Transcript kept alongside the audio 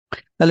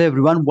Hello,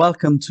 everyone.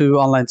 Welcome to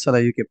Online Seller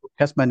UK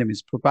podcast. My name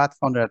is Prabhat,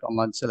 founder at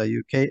Online Seller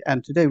UK.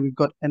 And today we've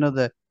got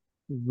another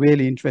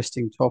really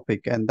interesting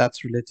topic, and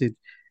that's related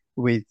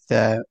with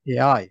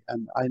AI.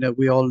 And I know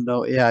we all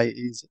know AI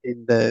is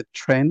in the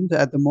trend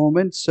at the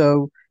moment.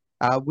 So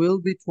we'll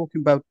be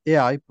talking about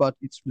AI, but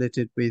it's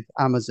related with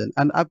Amazon.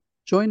 And I'm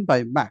joined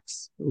by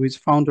Max, who is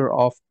founder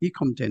of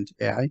eContent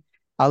AI.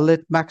 I'll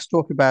let Max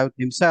talk about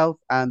himself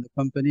and the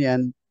company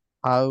and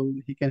how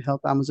he can help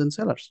Amazon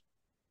sellers.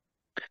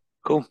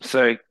 Cool.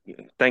 So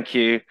thank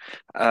you.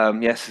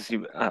 Yes,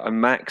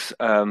 I'm Max.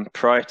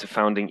 Prior to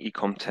founding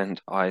eContent,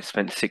 I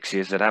spent 6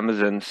 years at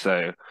Amazon,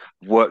 so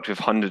worked with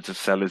hundreds of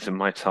sellers in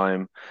my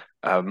time.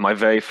 My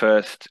very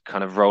first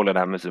kind of role at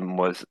Amazon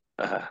was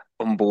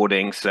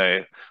onboarding,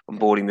 so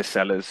onboarding the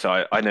sellers.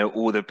 So I know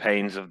all the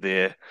pains of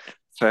the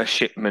first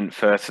shipment,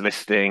 first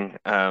listing.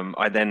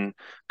 I then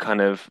kind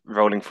of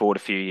rolling forward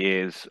a few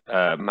years,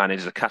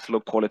 managed the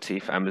catalog quality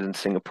for Amazon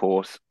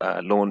Singapore's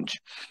launch,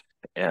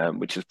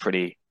 which is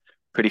pretty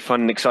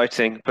fun and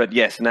exciting. But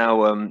yes,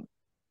 now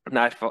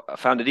I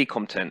founded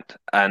eContent,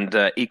 and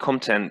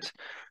eContent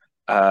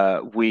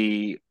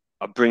we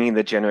are bringing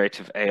the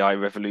generative AI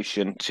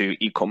revolution to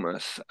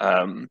e-commerce.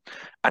 And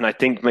I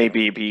think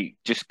maybe it'd be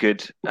just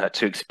good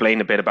to explain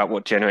a bit about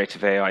what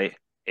generative AI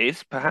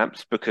is,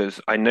 perhaps,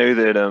 because I know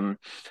that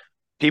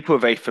people are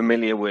very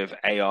familiar with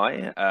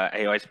AI.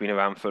 AI has been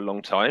around for a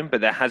long time, but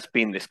there has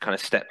been this kind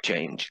of step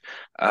change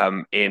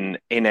in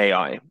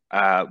AI,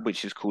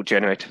 which is called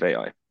generative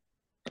AI.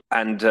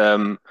 And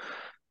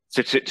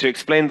so to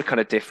explain the kind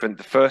of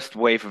the first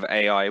wave of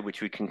AI,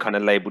 which we can kind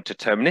of label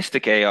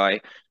deterministic AI,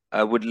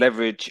 would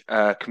leverage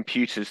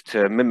computers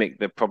to mimic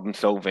the problem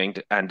solving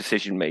and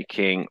decision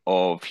making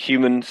of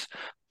humans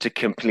to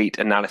complete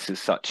analysis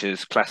such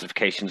as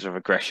classifications or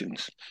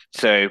regressions.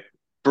 So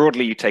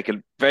broadly, you take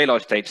a very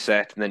large data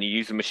set and then you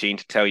use a machine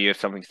to tell you if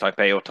something's type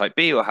A or type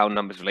B or how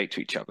numbers relate to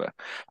each other.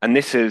 And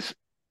this is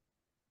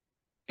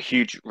a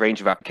huge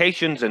range of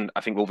applications, and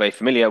I think we're all very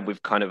familiar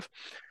with kind of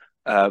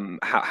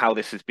how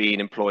this has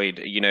been employed,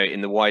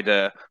 in the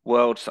wider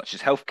world, such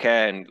as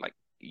healthcare and like,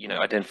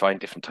 identifying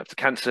different types of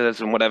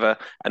cancers and whatever,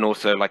 and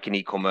also like in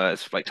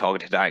e-commerce, like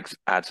targeted ads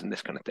and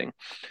this kind of thing.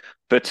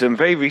 But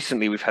very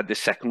recently, we've had this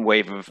second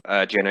wave of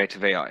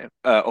generative AI,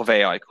 of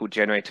AI called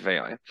generative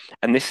AI,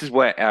 and this is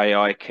where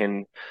AI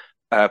can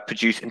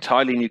produce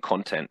entirely new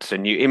content, so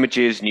new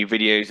images, new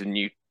videos, and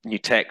new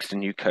text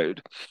and new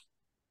code.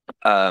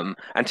 And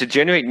to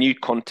generate new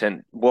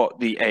content, what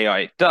the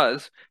AI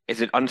does is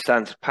it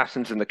understands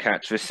patterns and the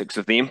characteristics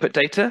of the input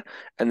data,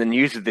 and then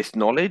uses this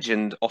knowledge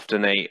and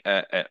often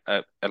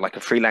like a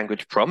free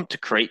language prompt to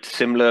create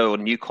similar or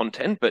new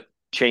content, but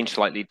change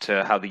slightly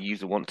to how the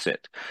user wants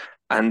it.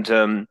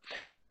 And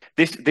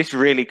this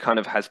really kind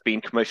of has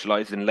been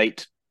commercialized in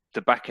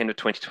the back end of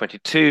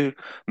 2022,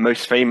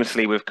 most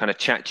famously with kind of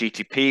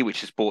ChatGTP,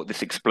 which has brought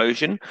this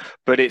explosion.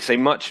 But it's a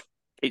much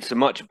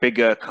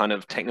bigger kind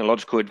of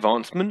technological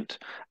advancement,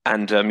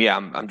 and yeah,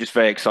 I'm just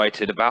very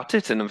excited about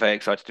it, and I'm very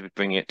excited to be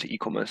bringing it to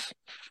e-commerce.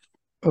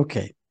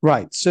 Okay,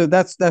 right. So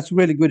that's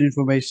really good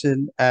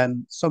information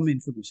and some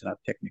information are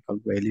technical,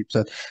 really.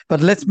 So,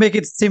 but let's make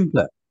it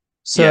simpler.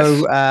 Yes.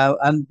 So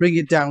and bring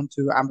it down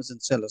to Amazon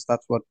sellers.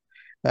 That's what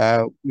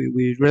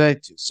we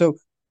relate to. So,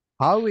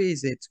 how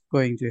is it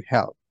going to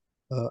help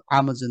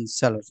Amazon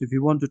sellers? If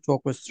you want to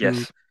talk us through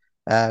Yes.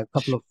 a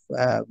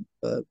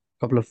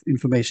couple of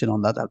information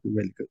on that, that'd be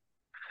really good.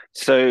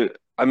 So,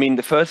 I mean,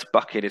 the first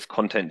bucket is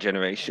content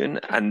generation,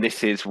 and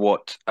this is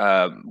what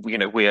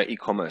we at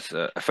e-commerce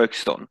are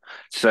focused on.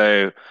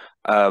 So,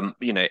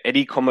 at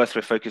e-commerce,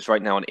 we're focused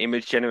right now on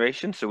image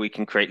generation, so we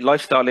can create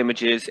lifestyle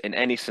images in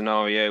any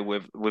scenario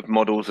with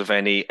models of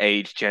any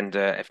age,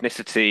 gender,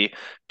 ethnicity,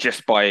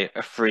 just by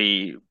a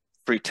free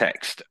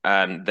text,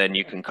 and then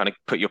you can kind of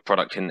put your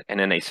product in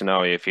any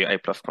scenario if you're A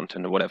plus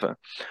content or whatever.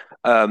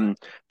 Um,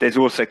 there's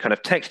also kind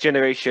of text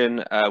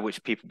generation,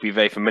 which people be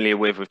very familiar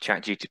with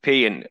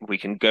ChatGTP, and we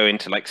can go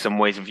into like some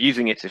ways of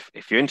using it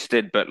if you're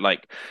interested. But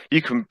like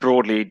you can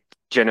broadly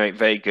generate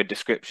very good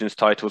descriptions,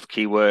 titles,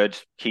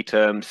 keywords, key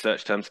terms,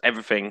 search terms,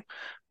 everything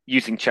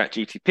using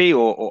ChatGTP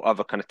or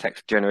other kind of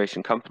text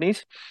generation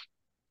companies.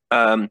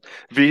 Um,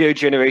 Video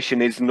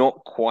generation is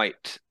not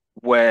quite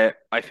where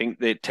I think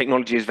the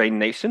technology is very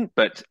nascent,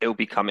 but it'll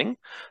be coming.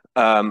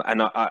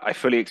 And I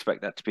fully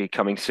expect that to be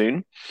coming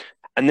soon.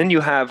 And then you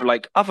have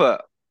like other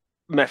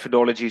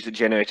methodologies that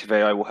generative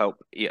AI will help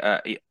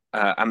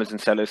Amazon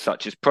sellers,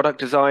 such as product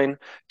design.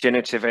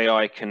 Generative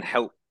AI can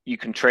help you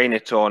can train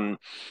it on,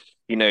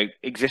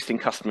 existing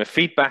customer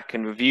feedback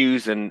and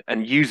reviews and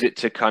use it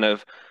to kind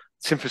of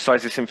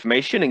synthesize this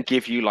information and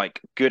give you like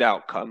good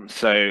outcomes.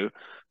 So,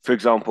 for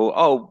example,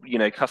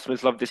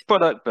 customers love this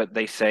product, but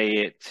they say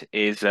it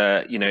is,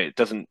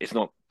 it's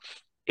not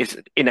is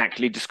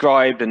inaccurately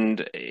described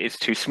and it's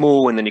too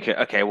small, and then you can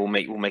okay, we'll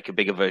make a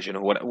bigger version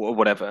or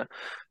whatever.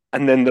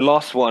 And then the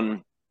last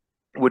one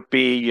would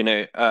be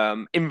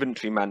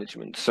inventory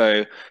management.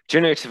 So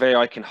generative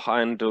AI can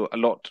handle a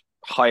lot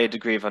higher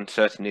degree of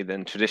uncertainty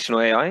than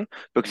traditional AI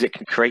because it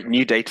can create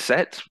new data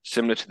sets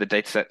similar to the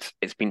data sets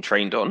it's been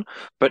trained on,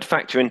 but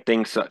factor in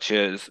things such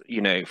as,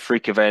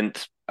 freak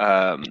events,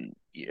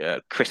 yeah,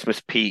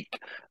 Christmas peak,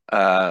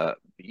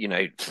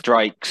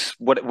 strikes,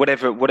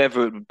 whatever it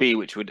would be,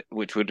 which would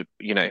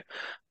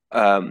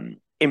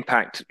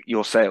impact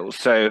your sales.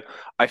 So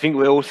I think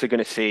we're also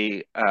going to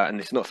see, and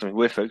this is not something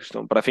we're focused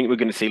on, but I think we're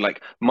going to see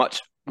like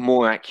much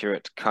more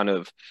accurate kind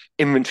of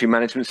inventory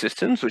management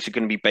systems, which are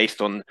going to be based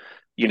on,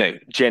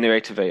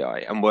 generative AI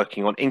and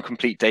working on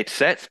incomplete data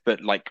sets, but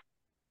like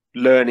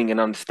learning and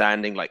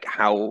understanding like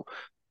how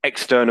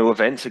external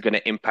events are going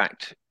to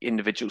impact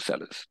individual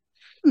sellers.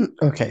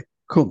 Okay,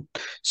 cool.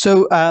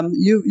 So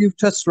you've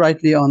touched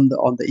rightly on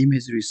the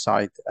imagery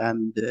side,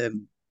 and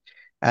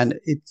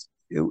it's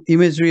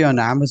imagery on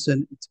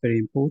Amazon. It's very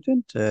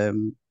important.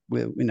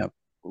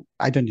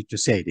 I don't need to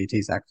say it. It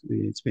is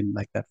actually it's been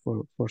like that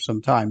for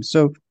some time.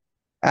 So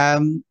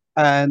and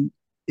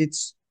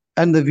it's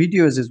and the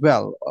videos as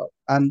well.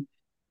 And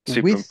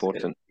Super with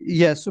important.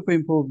 yeah, super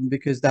important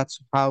because that's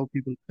how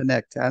people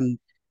connect. And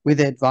with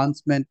the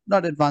advancement,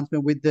 not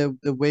advancement, with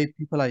the way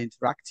people are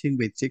interacting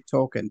with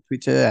TikTok and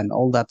Twitter and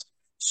all that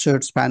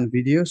short span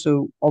video.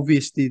 So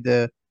obviously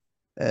the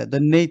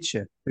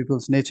nature,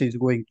 people's nature is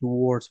going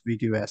towards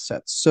video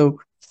assets. So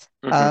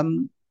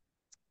Hmm.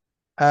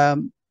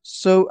 um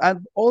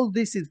and all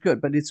this is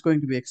good, but it's going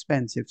to be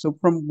expensive. So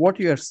from what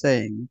you are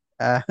saying,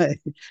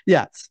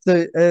 yeah.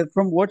 So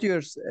from what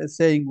you're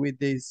saying with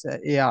this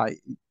AI,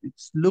 it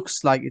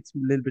looks like it's a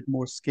little bit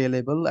more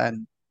scalable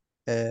and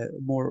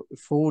more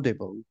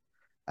affordable.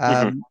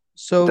 Hmm.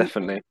 So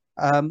Definitely.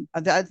 and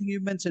I think you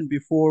mentioned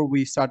before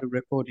we started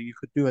recording, you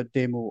could do a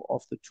demo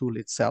of the tool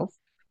itself.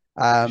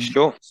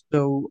 Sure.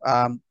 So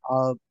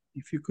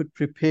if you could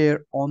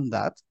prepare on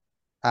that,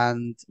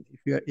 and if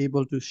you are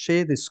able to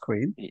share the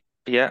screen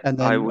Yeah, and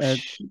I then will.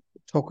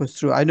 talk us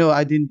through. I know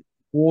I didn't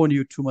warn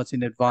you too much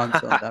in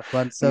advance on that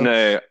one. So,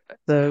 No,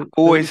 so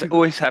always, if you could,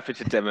 always happy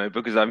to demo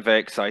because I'm very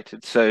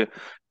excited. So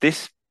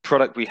this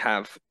product we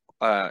have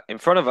in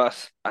front of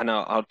us, and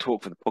I'll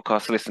talk for the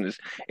podcast listeners,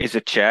 is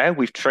a chair.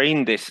 We've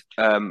trained this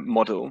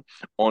model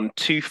on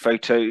two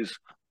photos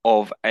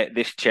of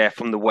this chair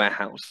from the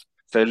warehouse.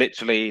 So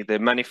literally, the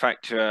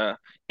manufacturer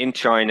in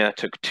China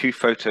took two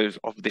photos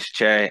of this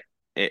chair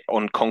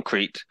on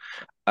concrete.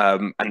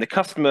 And the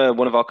customer,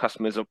 one of our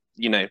customers,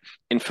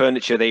 in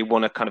furniture, they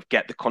want to kind of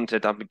get the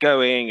content up and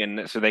going,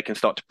 and so they can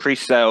start to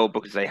pre-sell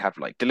because they have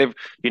like deliver,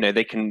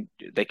 they can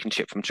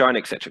ship from China,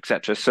 etc.,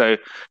 etc. So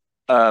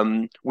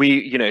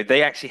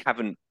they actually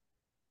haven't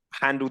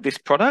handled this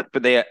product,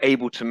 but they are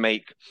able to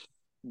make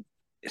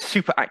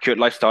super accurate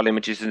lifestyle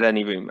images in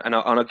any room. And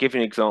I'll give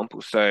you an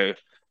example. So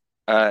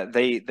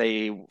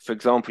for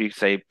example, you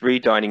say Brie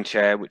dining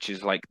chair, which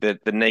is like the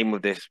name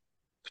of this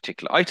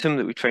particular item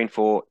that we train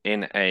for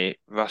in a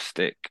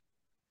rustic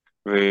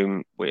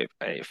room with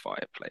a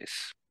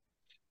fireplace.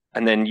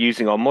 And then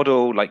using our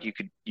model, like you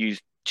could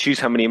choose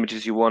how many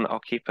images you want. I'll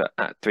keep it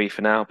at three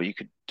for now, but you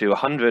could do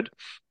 100.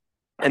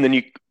 And then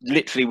you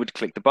literally would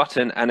click the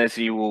button, and as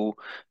you'll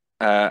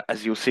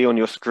see on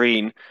your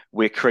screen,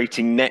 we're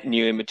creating net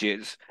new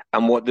images.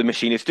 And what the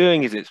machine is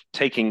doing is it's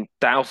taking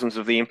thousands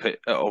of the input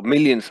or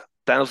millions,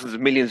 thousands of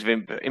millions of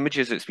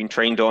images it's been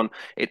trained on.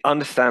 It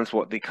understands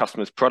what the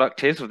customer's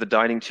product is of the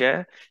dining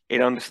chair.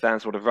 It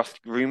understands what a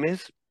rustic room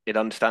is. It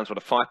understands what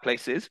a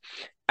fireplace is.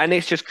 And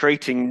it's just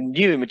creating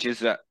new images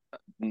that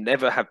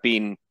never have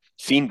been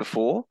seen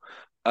before,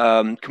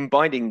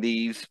 combining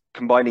these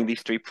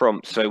three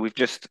prompts. So we've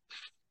just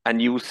and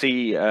you will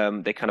see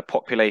they kind of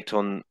populate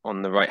on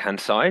the right hand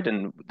side,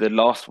 and the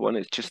last one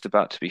is just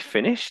about to be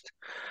finished.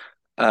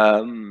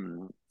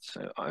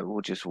 So I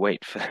will just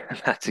wait for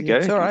that to go.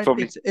 it's all You right.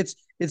 probably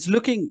It's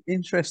looking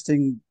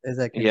interesting as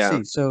I can yeah.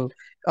 see. So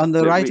on the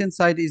So right we hand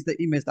side is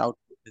the image output,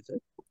 is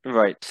it?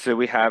 right. So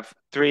we have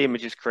three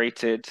images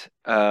created,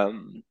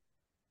 and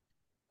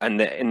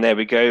there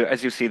we go.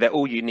 As you'll see, they're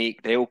all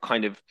unique. They all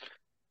kind of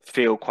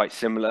feel quite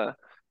similar.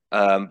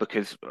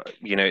 Because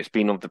it's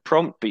been on the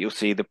prompt, but you'll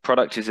see the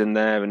product is in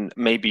there, and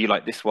maybe you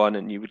like this one,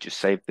 and you would just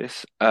save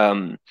this.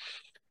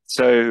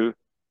 So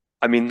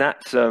I mean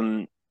that's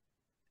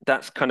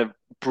kind of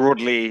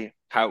broadly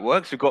how it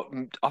works. We've got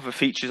other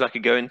features I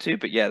could go into,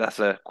 but yeah, that's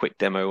a quick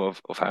demo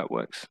of how it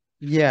works.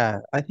 Yeah,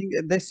 I think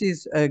this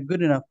is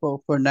good enough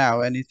for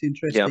now, and it's Yeah,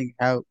 interesting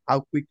how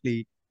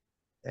quickly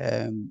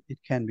it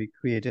can be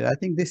created. I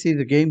think this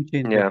is a game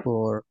changer yeah.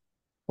 for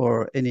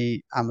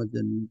any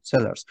Amazon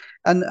sellers.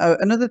 And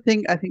another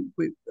thing, I think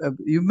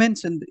you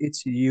mentioned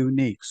it's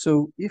unique.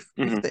 So if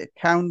Hmm. the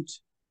account,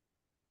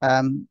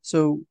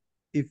 so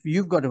if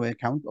you've got an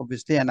account,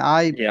 obviously, and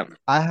Yeah.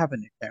 I have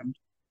an account,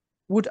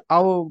 would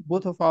our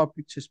both of our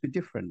pictures be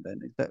different then?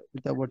 Is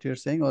that what you're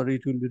saying, or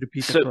it will be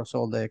repeat So across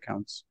all the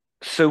accounts?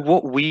 so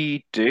what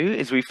we do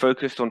is we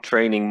focused on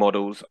training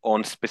models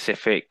on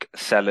specific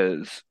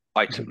sellers'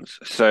 Mhm. items.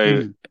 So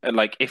Mhm.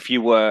 like if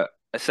you were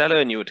a seller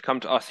and you would come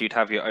to us, you'd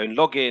have your own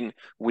login.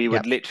 We Yeah.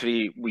 would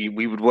literally we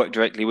would work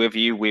directly with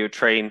you. We would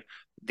train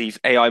these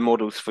AI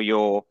models for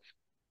your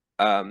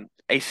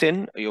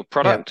ASIN, your Yeah.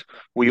 product.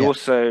 We Yeah.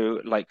 also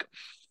like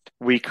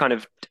we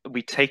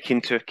take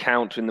into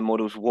account in the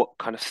models what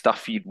kind of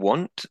stuff you'd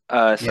want.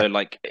 So Yeah.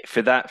 like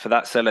for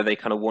that seller, they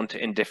kind of want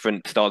it in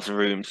different styles of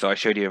rooms. So I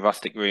showed you a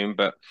rustic room,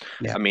 but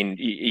Yeah. I mean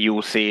you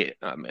will see it.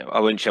 I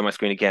won't share my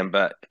screen again,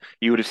 but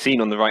you would have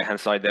seen on the right hand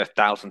side there are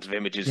thousands of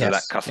images that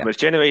Yes. Yeah. customers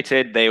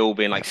generated. They all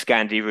been Yeah. like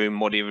Scandi room,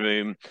 Modi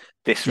room,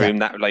 this Yeah. room,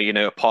 that like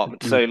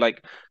apartment. Mm-hmm. So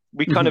like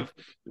we kind Mm-hmm. of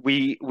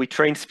we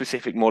train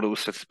specific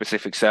models for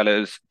specific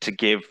sellers to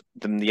give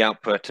them the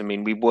output. I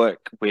mean, we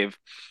work with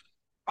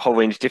whole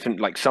range of different,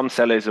 like some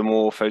sellers are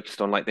more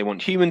focused on like they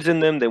want humans in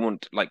them, they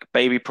want like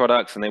baby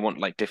products, and they want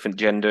like different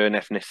gender and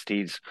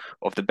ethnicities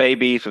of the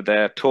babies with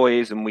their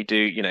toys, and we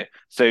do,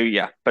 so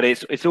yeah, but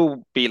it's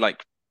all be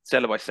like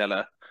seller by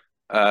seller,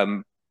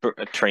 um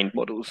trained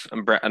models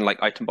and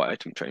like item by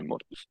item trained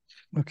models.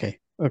 Okay.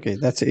 Okay.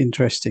 That's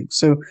interesting.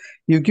 So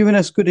you've given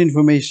us good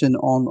information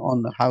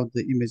on how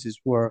the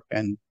images work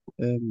and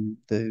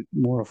the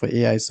more of an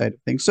AI side of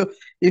things. So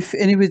if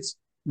anybody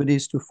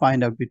is to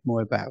find out a bit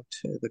more about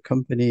the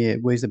company,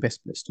 where's the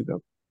best place to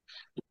go?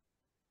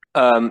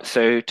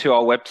 So to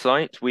our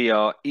website, we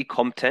are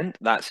eComtent.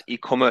 That's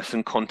e-commerce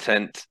and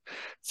content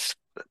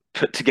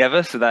put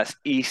together. So that's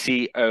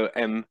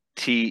ECOMTENT.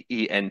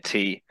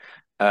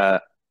 Uh,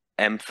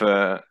 M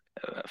for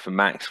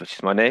Max, which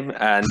is my name.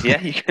 And yeah,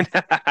 you can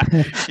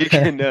you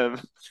can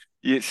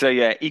so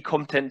yeah,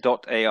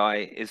 eComtent.ai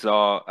is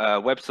our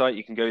website.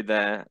 You can go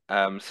there.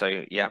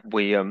 So yeah,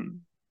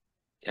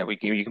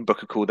 you can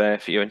book a call there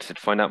if you're interested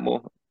to find out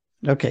more.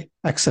 Okay,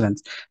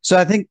 excellent. So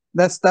I think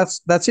that's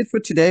it for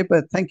today.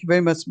 But thank you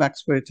very much,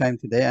 Max, for your time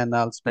today, and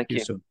I'll speak Thank to you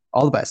you. soon.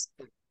 All the best.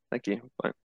 Thank you. Bye.